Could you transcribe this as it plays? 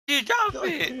you drop No,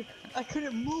 it? I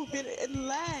couldn't move it. It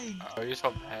lagged. Oh, you're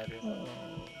so bad. Dude. Oh.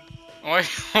 Why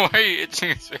are you itching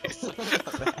his face?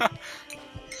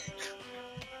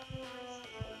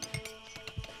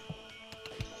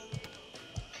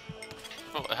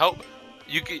 Oh, help!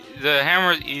 The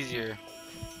hammer is easier.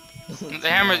 The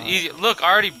hammer is easier. Look,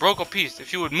 I already broke a piece.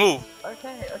 If you would move.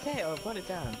 Okay, I'll put it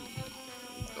down.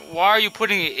 Why are you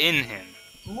putting it in him?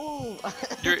 Move.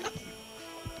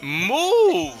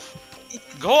 Move.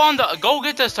 Go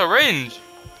get the syringe.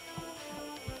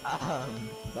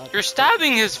 You're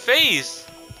stabbing his face.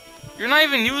 You're not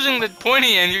even using the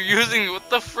pointy end. You're using, what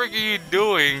the frick are you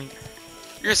doing?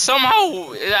 You're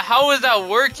somehow, how is that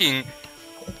working?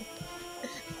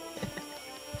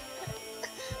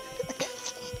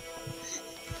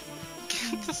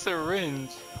 Get the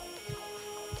syringe.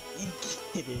 You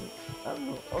get it.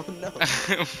 Oh no.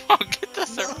 Oh, get the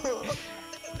syringe. No.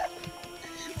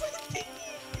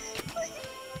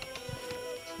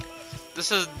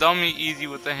 This is dummy easy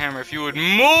with the hammer. If you would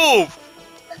move!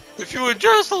 If you would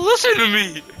just listen to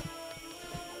me!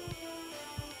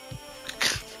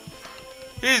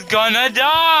 He's gonna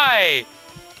die!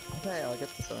 Okay, I'll get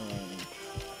this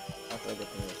after I get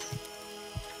this.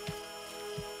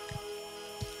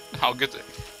 I'll get the...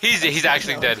 He's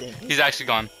actually dead. He's actually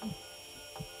gone.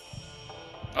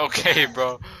 Okay,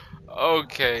 bro.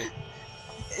 Okay.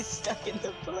 It's stuck in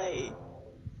the plate.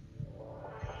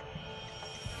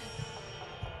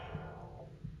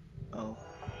 Oh.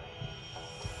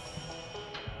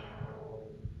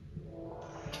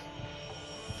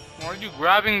 Why are you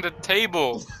grabbing the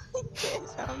table?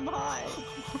 It's not mine.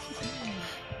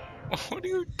 What are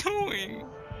you doing?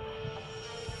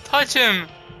 Touch him!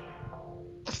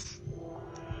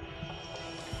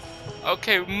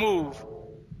 Okay, move.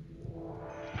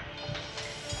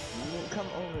 Come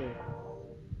over.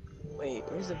 Wait,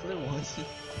 where's the blue one?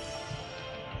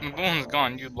 The blue one's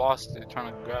gone. You lost it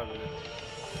trying to grab it.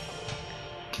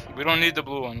 We don't need the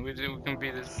blue one. We can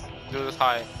do this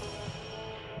high.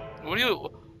 What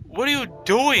are you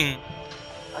doing?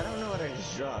 I don't know what I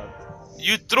just dropped.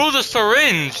 You threw the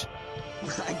syringe.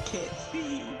 I can't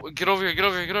see. Get over here. Get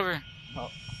over here. Get over here.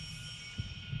 Oh.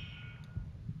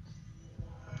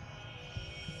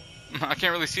 I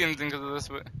can't really see anything because of this,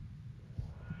 but.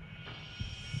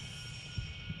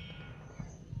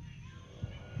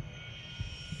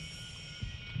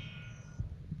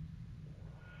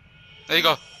 There you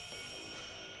go.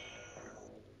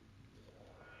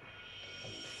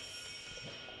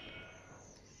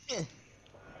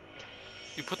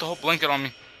 You put the whole blanket on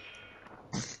me.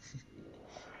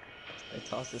 I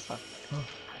toss this high.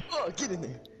 Oh, get in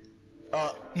there.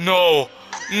 No.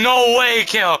 No way,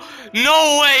 Kel.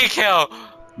 No way, Kel.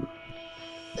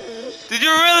 Did you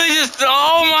really just...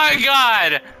 Oh my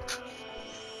god.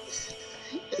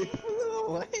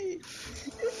 No way.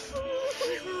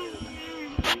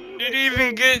 You didn't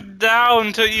even get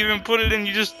down to even put it in.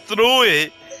 You just threw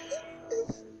it.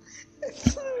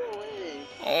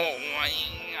 Oh my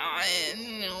god.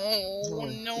 No.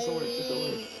 No.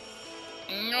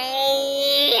 No.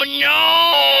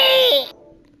 No.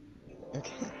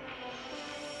 Okay.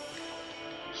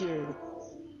 Cured.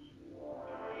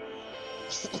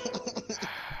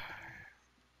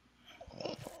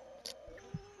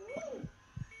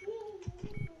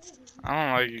 I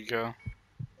don't like you, Kel.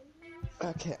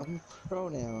 Okay, I'm a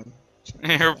pronoun.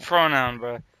 You're a pronoun,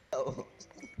 bro. Oh.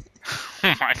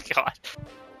 Oh my god.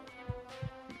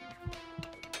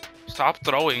 Stop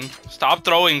throwing. Stop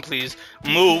throwing, please.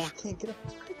 Move. Can't get up.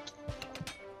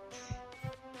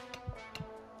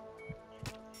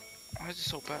 Why is it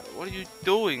so bad? What are you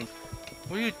doing?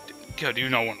 What are you... God, you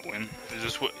don't want to win. Is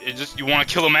this you want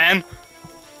to kill a man?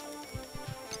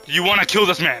 You want to kill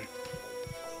this man?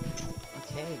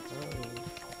 Okay, bro.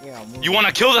 Yeah, I'll move. You want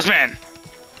to kill this man?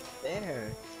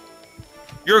 There.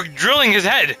 You're drilling his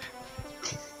head.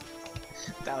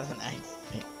 That was an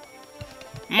accident.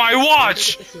 My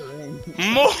watch!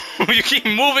 Move. You keep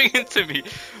moving into me.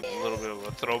 A little bit of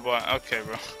a throwback. Okay,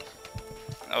 bro.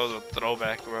 That was a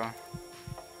throwback, bro.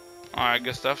 Alright,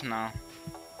 good stuff now.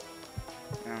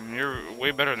 You're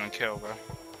way better than Kel, bro.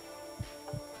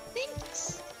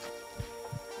 Thanks.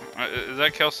 Is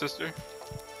that Kel's sister?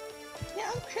 Yeah,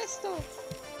 I'm Crystal.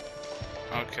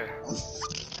 Okay.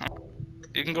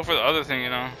 You can go for the other thing, you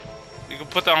know. You can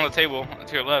put that on the table,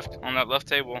 to your left, on that left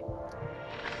table.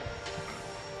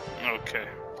 Okay.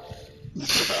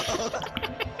 This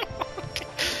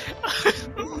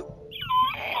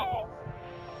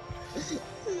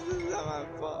is not my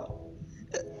fault.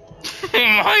 Oh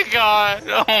my god!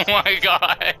 Oh my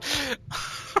god!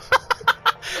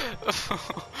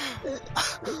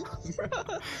 Bro,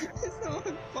 it's not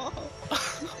my fault.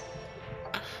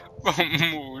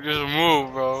 Move, just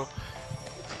move, bro.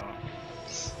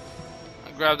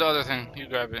 Grab the other thing. You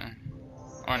grab it.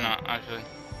 Or not, actually.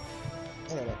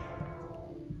 I got it.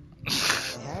 I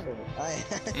have it.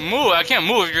 I Move! I can't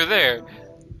move if you're there.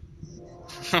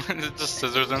 Just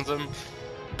scissors and some.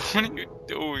 What are you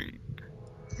doing?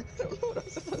 don't know what I'm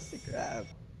supposed to grab.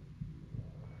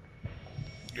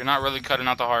 You're not really cutting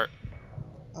out the heart.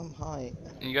 I'm high.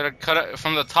 You gotta cut it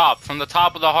from the top of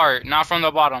the heart, not from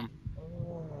the bottom.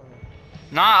 Oh.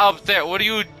 Not up there. What are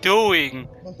you doing?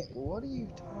 What are you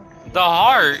talking The about?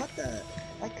 heart.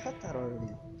 I cut that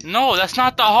already. No, that's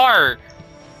not the heart.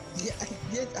 Yeah,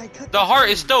 I cut The that heart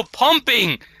already. is still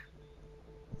pumping.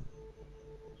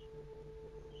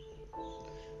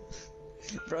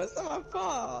 Bro, it's not my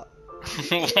fault.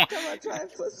 Every time I try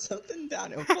and put something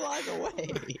down, it flies away.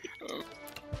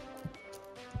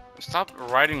 Stop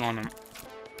writing on him.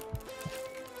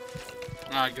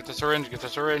 Alright, get the syringe, get the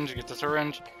syringe, get the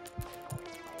syringe.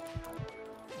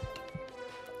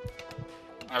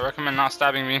 I recommend not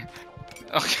stabbing me.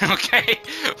 Okay, okay.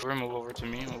 Move over to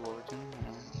me, move over to me.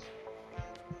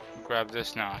 Grab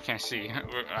this now, I can't see.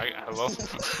 Hello?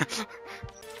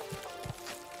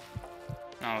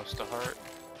 No, it's the heart.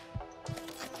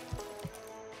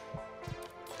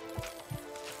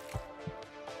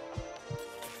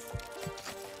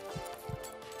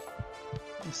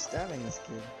 I'm stabbing this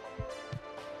kid.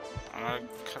 I'm gonna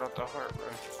cut out the heart, bro.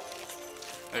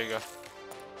 There you go.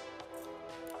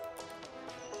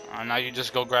 Now you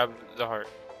just go grab the heart.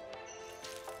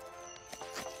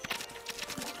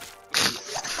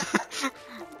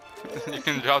 You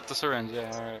can drop the syringe,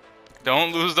 yeah, alright.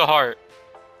 Don't lose the heart.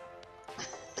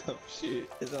 Oh shoot,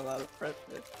 there's a lot of pressure.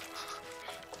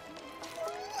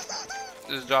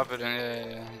 Just drop it in,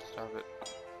 yeah, just drop it.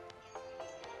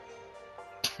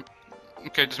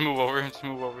 Okay, just move over, just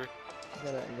move over.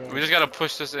 We just gotta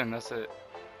push this in, that's it.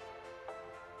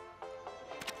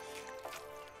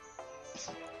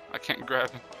 I can't grab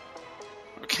him.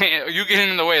 Okay, you getting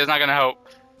in the way is not gonna help.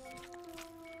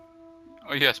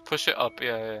 Oh yes, push it up,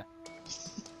 yeah.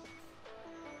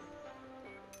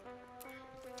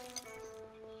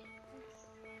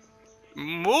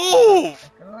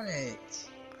 Move! Got it.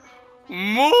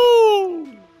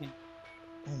 Move!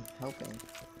 I'm helping.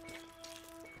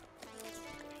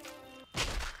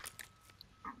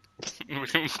 We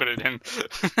can put it in.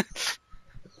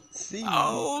 See?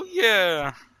 Oh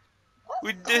yeah!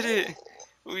 We did it!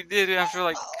 We did it after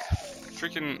like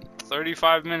freaking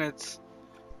 35 minutes.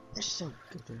 You're so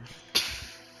good.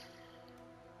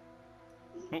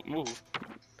 Move.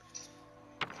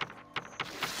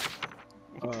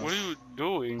 Oh. What are you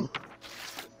doing?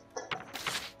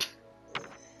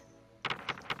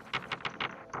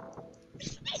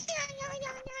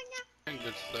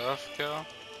 Good stuff, Cal.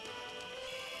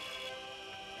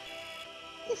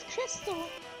 It's Crystal.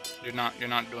 You're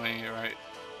not doing it right.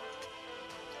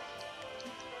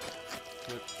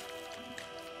 Good.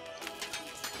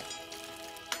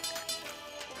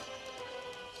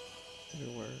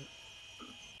 Every word.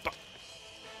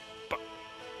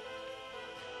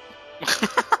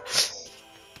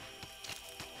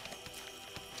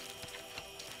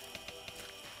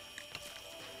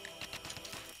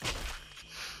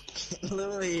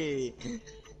 Louis.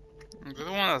 You're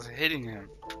the one that's hitting him.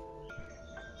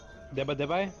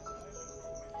 Deba.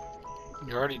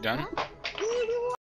 You already done?